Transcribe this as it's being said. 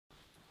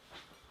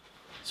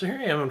So here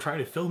I am, I'm trying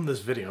to film this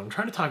video. I'm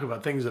trying to talk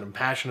about things that I'm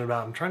passionate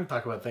about. I'm trying to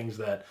talk about things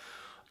that,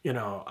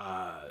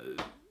 are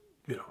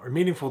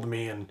meaningful to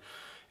me and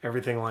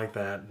everything like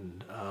that.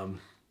 And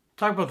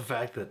talk about the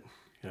fact that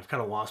I've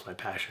kind of lost my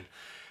passion.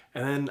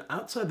 And then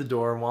outside the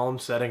door, while I'm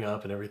setting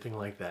up and everything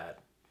like that,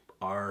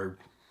 our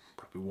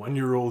probably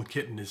 1-year-old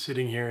kitten is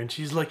sitting here and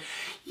she's like,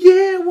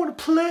 yeah, I want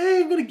to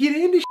play. I'm going to get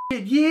into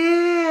shit.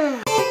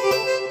 Yeah.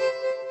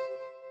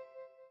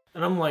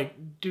 And I'm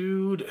like,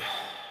 dude,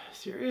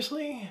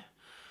 seriously?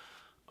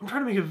 I'm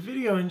trying to make a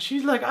video and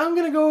she's like, I'm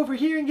going to go over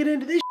here and get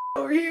into this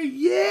shit over here.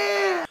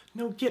 Yeah.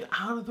 No, get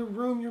out of the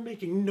room. You're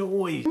making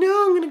noise.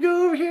 No, I'm going to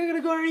go over here. I'm going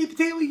to go underneath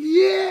the table.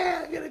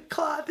 Yeah. I'm going to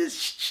claw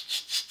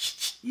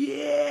this.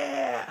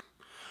 Yeah.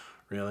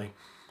 Really?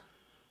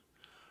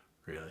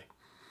 Really?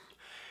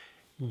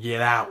 Get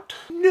out.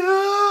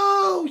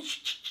 No.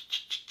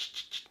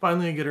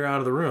 Finally, I get her out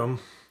of the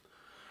room.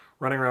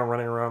 Running around.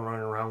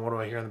 What do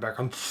I hear in the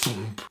background?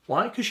 Thump.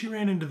 Why? Because she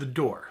ran into the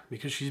door.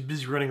 Because she's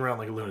busy running around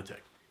like a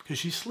lunatic. Because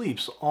she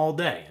sleeps all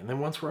day. And then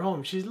once we're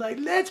home, she's like,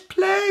 let's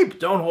play, but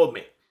don't hold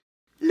me.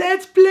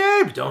 Let's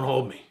play, but don't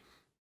hold me.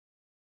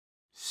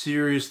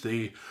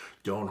 Seriously,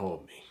 don't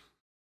hold me.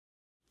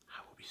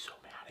 I will be so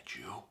mad at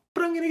you.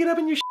 But I'm going to get up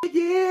in your shit,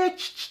 yeah.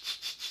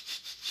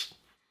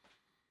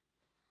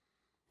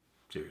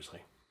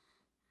 Seriously.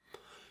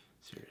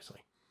 Seriously.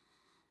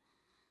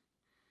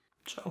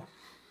 So,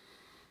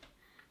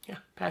 yeah,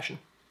 passion.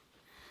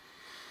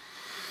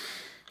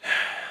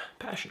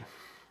 Passion,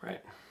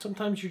 right?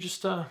 Sometimes you're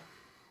just, you're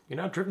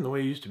not driven the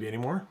way you used to be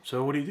anymore.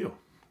 So what do?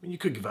 I mean, you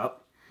could give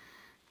up.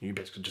 You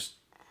basically just,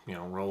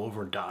 roll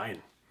over and die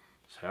and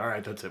say, all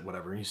right, that's it,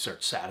 whatever. And you start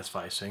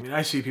satisficing. And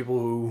I see people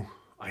who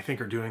I think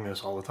are doing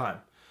this all the time.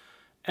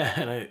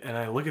 And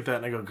I look at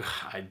that and I go,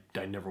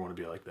 I never want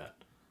to be like that.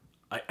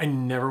 I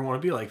never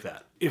want to be like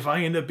that. If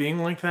I end up being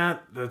like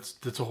that,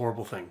 that's a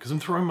horrible thing because I'm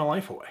throwing my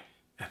life away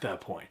at that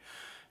point.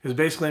 Because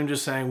basically I'm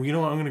just saying, well, you know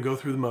what, I'm going to go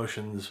through the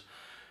motions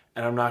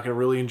and I'm not going to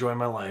really enjoy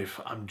my life.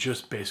 I'm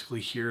just basically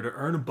here to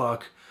earn a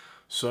buck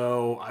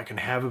so I can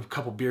have a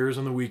couple beers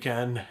on the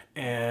weekend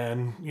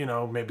and,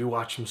 maybe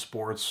watch some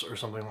sports or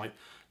something like.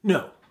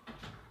 No.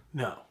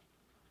 Yeah,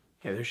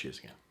 there she is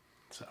again.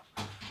 So,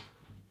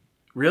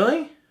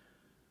 really?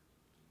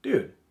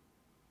 Dude,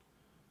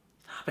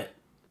 stop it.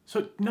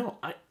 So, no,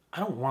 I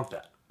don't want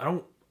that. I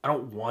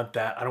don't want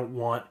that. I don't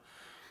want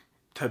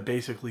to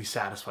basically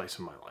satisfy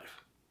some of my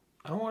life.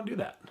 I don't want to do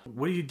that.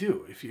 What do you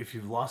do if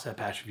you've lost that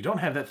passion? If you don't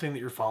have that thing that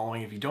you're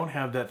following, if you don't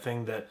have that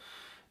thing that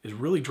is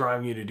really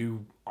driving you to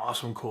do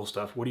awesome, cool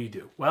stuff, what do you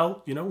do?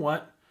 Well, you know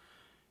what?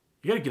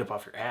 You got to get up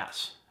off your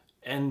ass.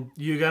 And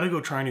you got to go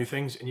try new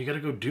things and you got to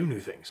go do new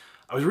things.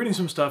 I was reading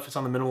some stuff, it's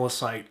on the Minimalist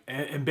site,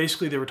 and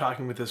basically they were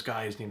talking with this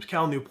guy, his name's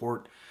Cal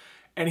Newport,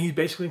 and he's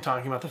basically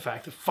talking about the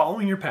fact that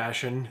following your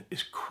passion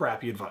is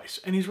crappy advice.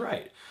 And he's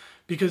right.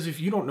 Because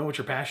if you don't know what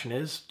your passion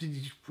is,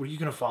 what are you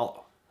going to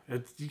follow?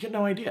 You get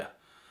no idea.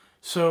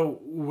 So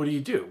what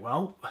do?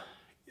 Well,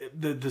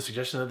 the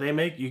suggestion that they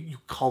make, you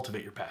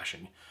cultivate your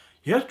passion.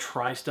 You got to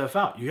try stuff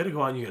out. You got to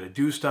go out and you got to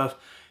do stuff.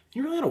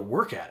 You really got to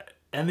work at it.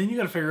 And then you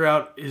got to figure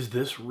out, is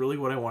this really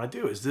what I want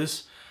to do? Is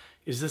this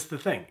the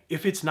thing?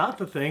 If it's not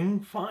the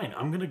thing, fine.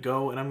 I'm going to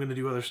go and I'm going to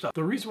do other stuff.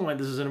 The reason why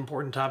this is an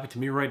important topic to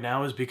me right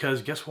now is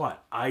because guess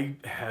what? I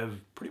have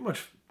pretty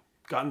much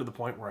gotten to the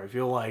point where I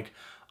feel like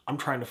I'm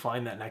trying to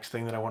find that next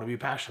thing that I want to be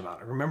passionate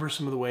about. I remember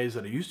some of the ways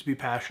that I used to be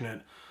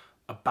passionate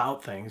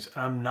about things.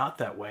 I'm not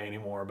that way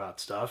anymore about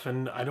stuff,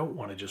 and I don't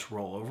want to just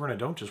roll over, and I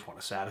don't just want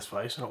to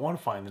satisfy, so I don't want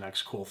to find the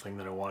next cool thing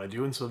that I want to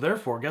do. And so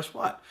therefore, guess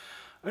what?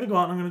 I'm going to go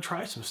out and I'm going to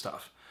try some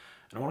stuff,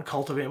 and I want to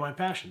cultivate my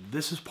passion.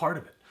 This is part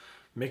of it.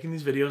 Making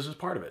these videos is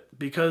part of it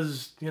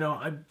because,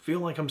 I feel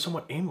like I'm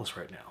somewhat aimless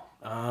right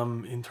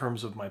now in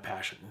terms of my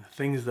passion,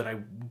 things that I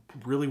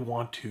really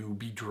want to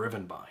be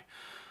driven by.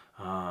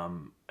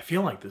 I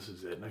feel like this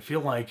is it, and I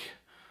feel like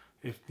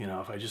if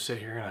I just sit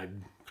here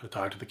and I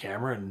talk to the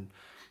camera and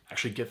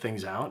actually get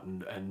things out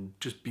and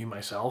just be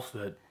myself,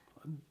 that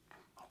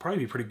I'll probably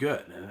be pretty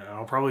good and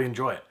I'll probably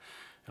enjoy it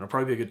and it'll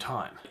probably be a good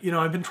time.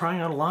 I've been trying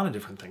out a lot of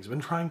different things. I've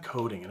been trying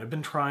coding and I've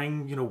been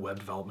trying, web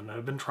development. And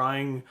I've been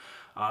trying,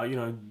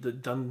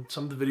 done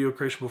some of the video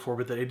creation before,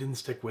 but I didn't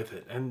stick with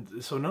it.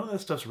 And so none of that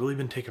stuff's really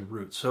been taking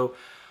root. So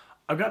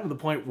I've gotten to the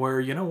point where,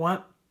 you know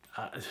what?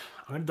 I'm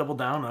going to double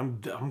down.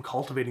 I'm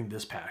cultivating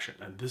this passion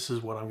and this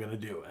is what I'm going to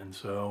do. And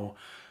so,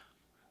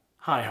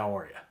 hi, how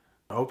are you?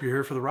 I hope you're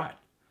here for the ride.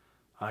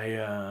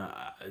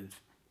 I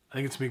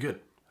think it's going to be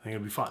good. I think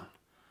it'll be fun.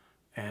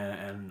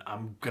 And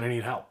I'm going to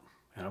need help.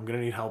 And I'm going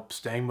to need help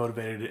staying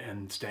motivated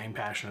and staying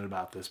passionate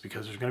about this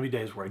because there's going to be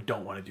days where I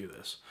don't want to do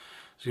this.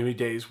 There's going to be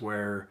days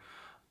where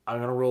I'm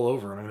going to roll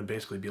over and I'm going to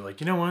basically be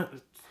like, you know what?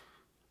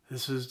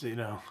 This is, do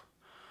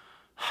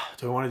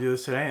I want to do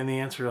this today? And the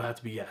answer will have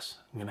to be yes.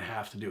 I'm going to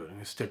have to do it. I'm going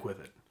to stick with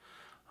it.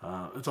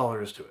 That's all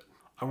there is to it.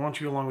 I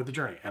want you along with the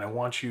journey. And I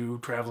want you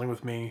traveling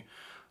with me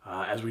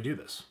as we do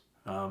this.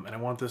 And I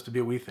want this to be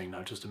a we thing,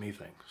 not just a me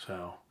thing.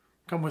 So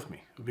come with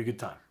me. It'll be a good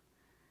time.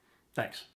 Thanks.